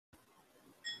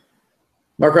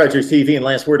Mark Rogers TV and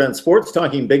Last Word on Sports,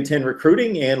 talking Big Ten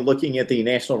recruiting and looking at the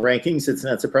national rankings. It's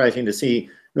not surprising to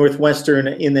see Northwestern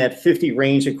in that 50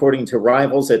 range, according to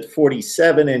Rivals, at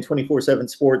 47 and 24/7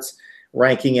 Sports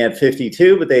ranking at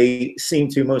 52. But they seem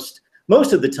to most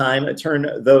of the time turn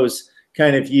those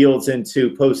kind of yields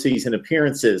into postseason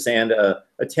appearances and a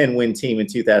 10-win team in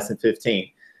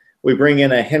 2015. We bring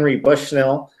in a Henry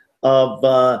Bushnell of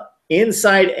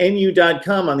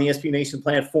InsideNU.com on the SB Nation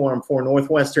platform for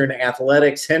Northwestern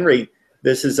Athletics. Henry,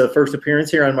 this is a first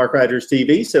appearance here on Mark Rogers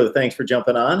TV, so thanks for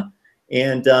jumping on.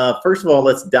 And first of all,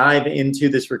 let's dive into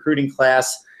this recruiting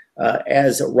class.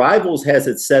 As Rivals has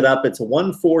it set up, it's a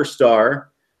 1 4-star,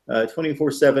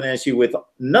 24/7 SU with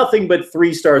nothing but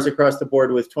 3 stars across the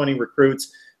board with 20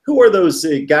 recruits. Who are those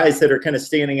guys that are kind of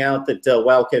standing out that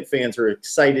Wildcat fans are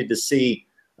excited to see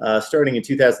starting in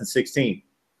 2016?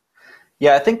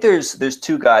 Yeah, I think there's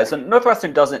 2 guys. And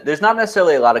Northwestern there's not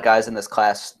necessarily a lot of guys in this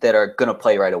class that are going to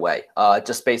play right away.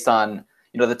 Just based on,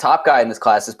 the top guy in this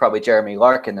class is probably Jeremy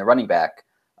Larkin, the running back.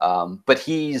 But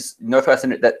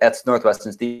that's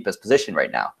Northwestern's deepest position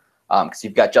right now. Because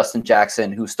you've got Justin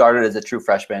Jackson, who started as a true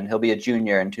freshman. He'll be a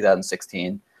junior in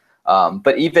 2016.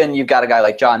 But even you've got a guy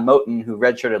like John Moten, who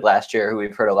redshirted last year, who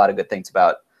we've heard a lot of good things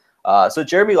about. So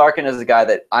Jeremy Larkin is a guy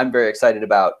that I'm very excited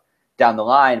about down the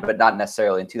line, but not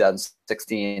necessarily in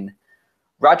 2016.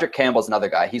 Roderick Campbell is another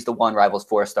guy. He's the one Rivals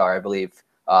 4-star, I believe,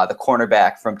 the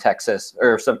cornerback from Texas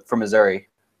or from Missouri.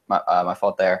 My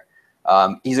fault there.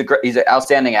 He's an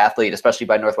outstanding athlete, especially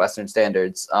by Northwestern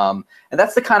standards. And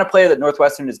that's the kind of player that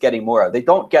Northwestern is getting more of. They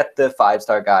don't get the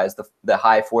 5-star guys, the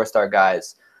high 4-star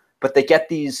guys, but they get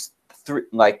these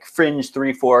fringe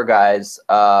 3-4 guys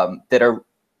that are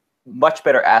much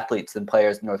better athletes than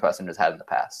players Northwestern has had in the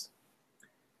past.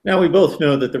 Now, we both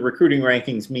know that the recruiting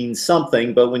rankings mean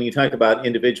something, but when you talk about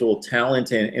individual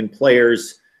talent and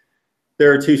players,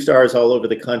 there are 2 stars all over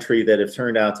the country that have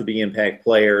turned out to be impact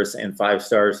players and 5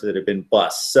 stars that have been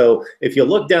busts. So if you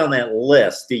look down that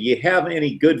list, do you have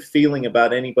any good feeling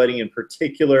about anybody in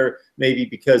particular, maybe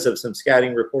because of some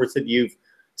scouting reports that you've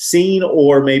seen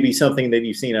or maybe something that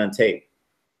you've seen on tape?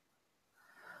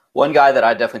 One guy that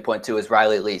I definitely point to is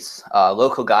Riley Lease, a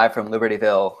local guy from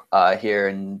Libertyville here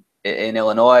in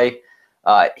Illinois.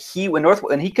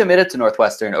 When he committed to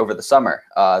Northwestern over the summer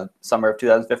of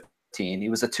 2015, he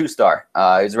was a 2-star.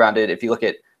 He was around it. If you look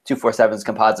at 247's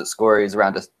composite score, he's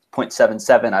around a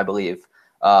 .77, I believe.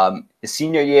 His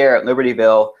senior year at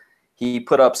Libertyville, he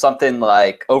put up something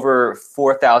like over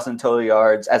 4,000 total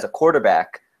yards as a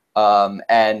quarterback,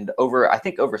 and over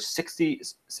 60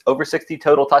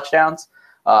 total touchdowns.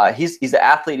 He's an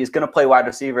athlete. He's going to play wide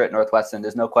receiver at Northwestern.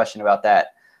 There's no question about that.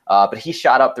 But he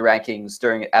shot up the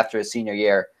rankings after his senior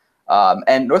year.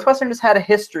 And Northwestern has had a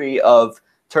history of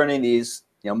turning these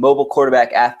mobile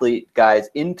quarterback athlete guys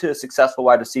into successful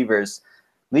wide receivers.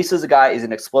 Lisa's a guy, he's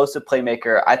an explosive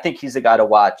playmaker. I think he's a guy to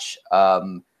watch.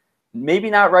 Maybe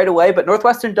not right away, but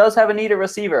Northwestern does have a need a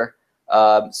receiver.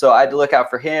 So I had to look out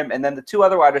for him. And then the 2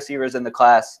 other wide receivers in the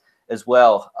class as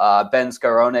well, Ben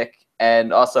Skowronek,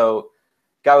 and also a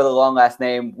guy with a long last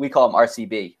name. We call him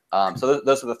RCB. So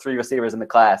those are the 3 receivers in the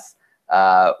class.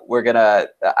 You're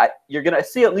gonna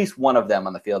see at least one of them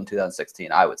on the field in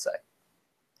 2016, I would say.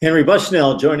 Henry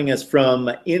Bushnell joining us from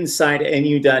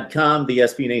InsideNU.com, the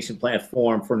SB Nation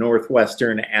platform for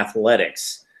Northwestern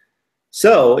Athletics.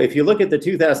 So if you look at the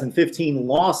 2015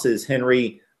 losses,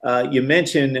 Henry, you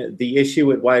mentioned the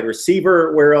issue at wide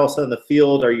receiver. Where else on the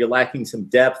field are you lacking some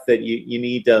depth that you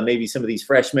need maybe some of these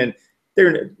freshmen?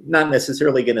 They're not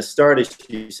necessarily going to start, as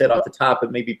you said off the top,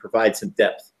 but maybe provide some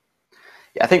depth.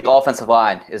 Yeah, I think the offensive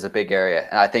line is a big area.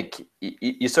 And I think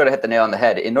you sort of hit the nail on the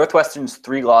head. In Northwestern's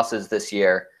 3 losses this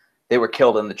year, they were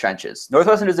killed in the trenches.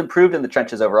 Northwestern has improved in the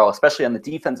trenches overall, especially on the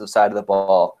defensive side of the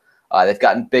ball. They've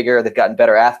gotten bigger. They've gotten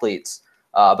better athletes.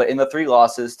 But in the 3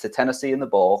 losses to Tennessee in the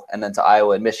bowl and then to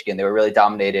Iowa and Michigan, they were really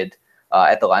dominated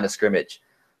at the line of scrimmage.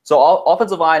 So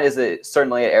offensive line is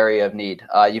certainly an area of need.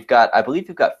 I believe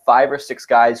you've got 5 or 6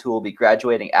 guys who will be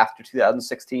graduating after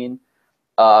 2016.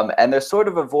 And there's sort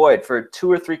of a void for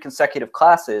 2 or 3 consecutive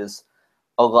classes.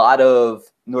 A lot of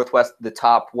the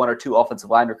top 1 or 2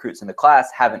 offensive line recruits in the class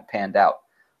haven't panned out.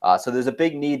 So there's a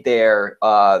big need there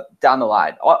down the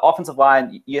line. Offensive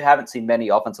line, you haven't seen many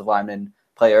offensive linemen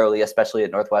play early, especially at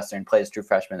Northwestern, play as true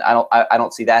freshmen. I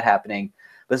don't see that happening.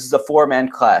 This is a 4-man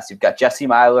class. You've got Jesse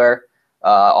Myler,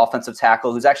 offensive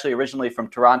tackle, who's actually originally from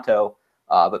Toronto,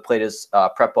 but played his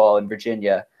prep ball in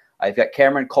Virginia. You've got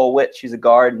Cameron Colwitch, he's a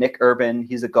guard. Nick Urban,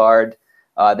 he's a guard.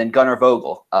 Then Gunnar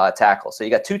Vogel, tackle. So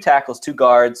you got 2 tackles, 2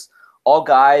 guards, all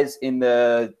guys in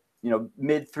the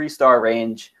mid 3-star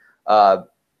range.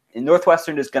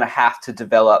 Northwestern is going to have to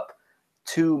develop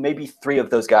 2, maybe 3 of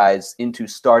those guys into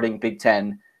starting Big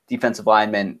Ten defensive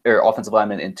linemen or offensive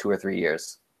linemen in 2 or 3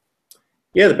 years.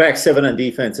 Yeah, the back 7 on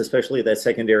defense, especially that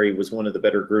secondary, was one of the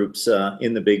better groups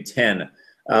in the Big Ten.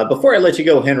 Before I let you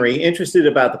go, Henry, interested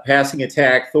about the passing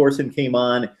attack. Thorson came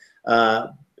on,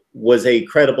 was a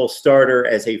credible starter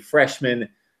as a freshman.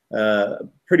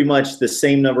 Pretty much the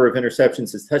same number of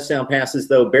interceptions as touchdown passes,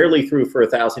 though barely threw for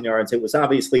 1,000 yards. It was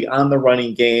obviously on the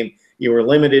running game. You were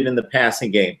limited in the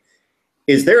passing game.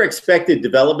 Is there expected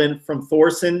development from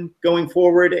Thorson going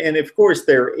forward? And of course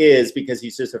there is, because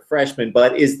he's just a freshman,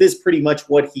 but is this pretty much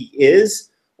what he is?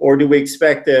 Or do we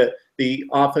expect the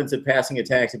offensive passing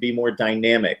attack to be more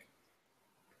dynamic?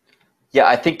 Yeah,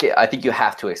 I think you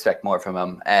have to expect more from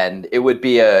him, and it would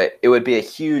be a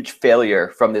huge failure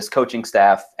from this coaching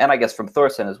staff, and I guess from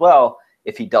Thorson as well,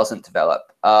 if he doesn't develop.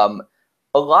 A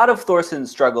lot of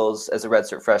Thorson's struggles as a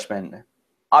redshirt freshman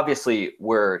obviously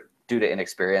were due to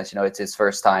inexperience. It's his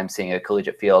first time seeing a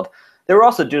collegiate field. They were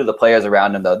also due to the players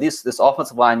around him, though. This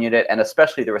offensive line unit, and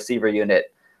especially the receiver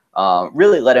unit,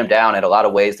 really let him down in a lot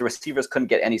of ways. The receivers couldn't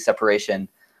get any separation.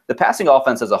 The passing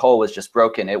offense as a whole was just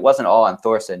broken. It wasn't all on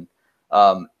Thorson.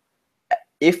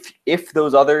 If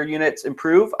those other units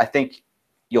improve, I think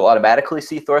you'll automatically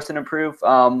see Thorson improve.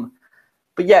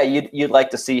 But yeah, you'd like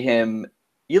to see him.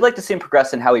 You'd like to see him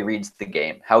progress in how he reads the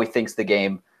game, how he thinks the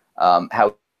game,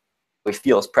 how he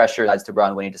feels pressure, decides to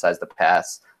run when he decides to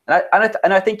pass.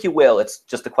 And I think you will. It's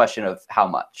just a question of how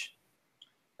much.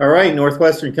 All right,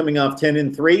 Northwestern coming off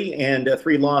 10-3 and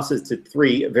 3 losses to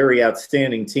 3 very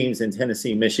outstanding teams in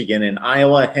Tennessee, Michigan, and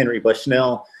Iowa. Henry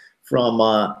Bushnell from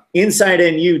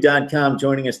InsideNU.com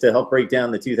joining us to help break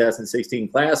down the 2016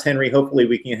 class. Henry, hopefully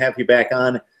we can have you back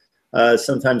on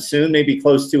sometime soon, maybe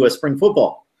close to spring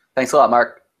football. Thanks a lot,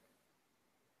 Mark.